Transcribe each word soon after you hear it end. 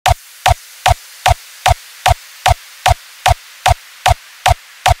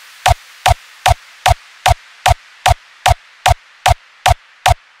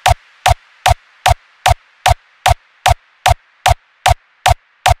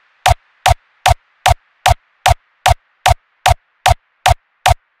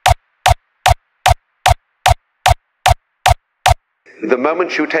the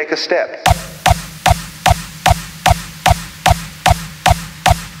moment you take a step.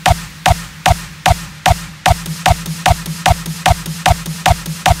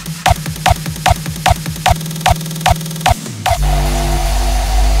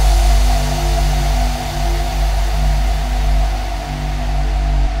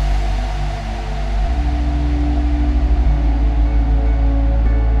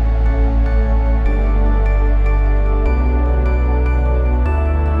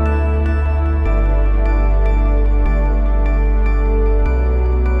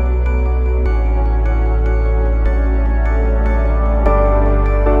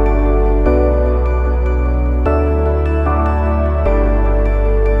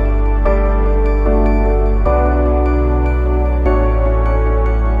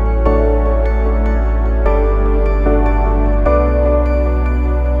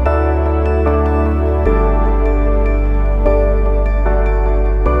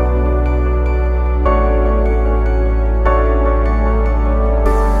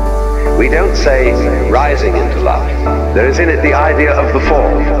 We don't say rising into love. There is in it the idea of the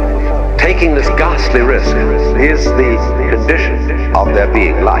fall. Taking this ghastly risk is the condition of there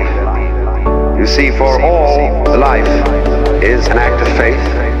being life. You see, for all, life is an act of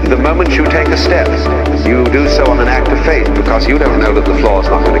faith. The moment you take a step, you do so on an act of faith because you don't know that the floor is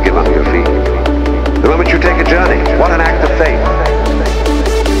not going to give under your feet. The moment you take a journey, what an act of faith.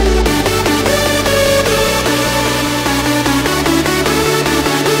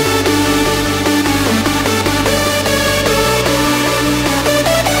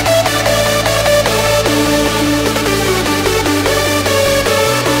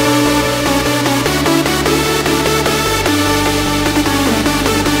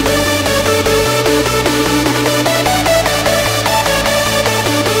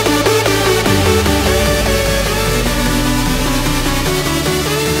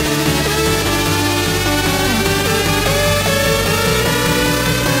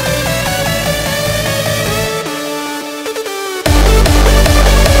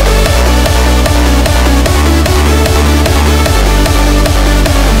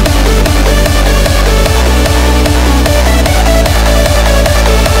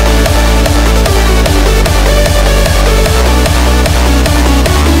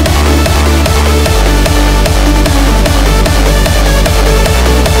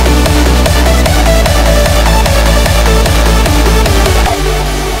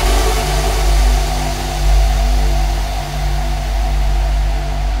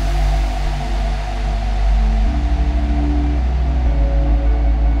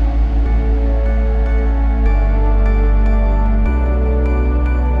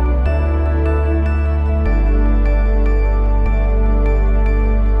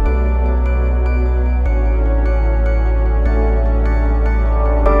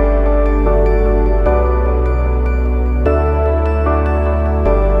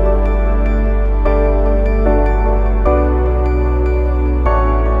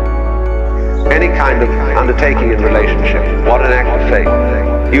 Kind of undertaking in relationship. What an act of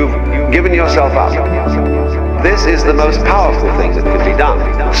faith. You've given yourself up. This is the most powerful thing that can be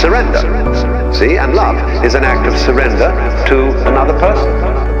done. Surrender. See, and love is an act of surrender to another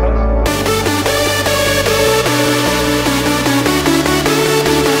person.